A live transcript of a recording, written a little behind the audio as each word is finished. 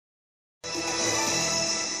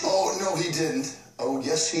No, he didn't. Oh,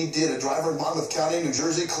 yes, he did. A driver in Monmouth County, New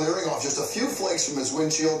Jersey, clearing off just a few flakes from his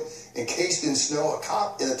windshield, encased in snow. A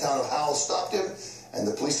cop in the town of Howell stopped him, and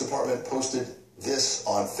the police department posted this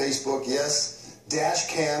on Facebook. Yes, dash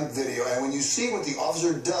cam video. And when you see what the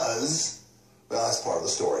officer does, well, that's part of the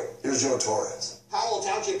story. Here's Joe Torres. Howell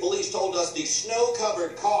Township Police told us the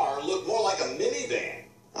snow-covered car looked more like a minivan.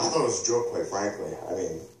 I thought it was a joke, quite frankly. I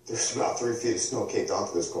mean, there's about 3 feet of snow caked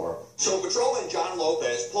onto this car. So Patrolman John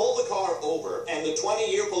Lopez pulled the car over, and the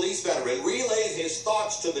 20-year police veteran relayed his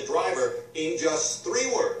thoughts to the driver in just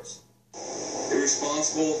 3 words.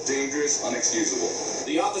 Irresponsible, dangerous, unexcusable.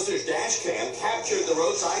 The officer's dash cam captured the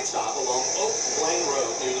roadside stop along Oak Glen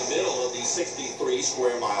Road near the middle of the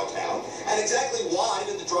 63-square-mile town. And exactly why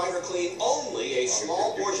did the driver clean only a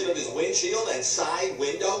small portion of his windshield and side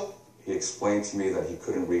window? He explained to me that he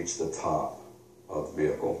couldn't reach the top of the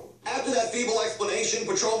vehicle. After that feeble explanation,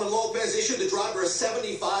 Patrolman Lopez issued the driver a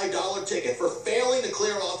 $75 ticket for failing to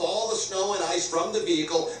clear off all the snow and ice from the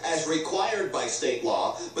vehicle as required by state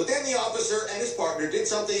law. But then the officer and his partner did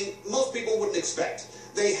something most people wouldn't expect.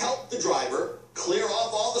 They helped the driver clear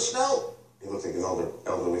off all the snow. He looked like an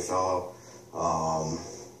elderly fellow.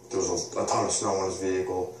 There was a ton of snow on his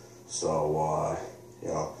vehicle, so,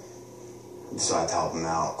 decided to help him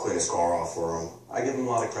out, clean his car off for him. I give him a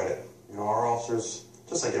lot of credit. Our officers,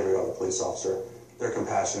 just like every other police officer, they're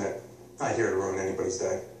compassionate, not here to ruin anybody's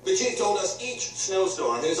day. The chief told us each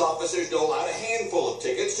snowstorm, his officers dole out a handful of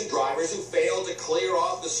tickets to drivers who fail to clear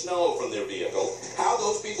off the snow from their vehicle. How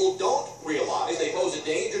those people don't realize they pose a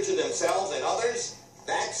danger to themselves and others,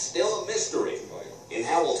 that's still a mystery. In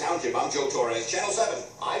Howell Township, I'm Joe Torres, Channel 7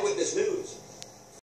 Eyewitness News.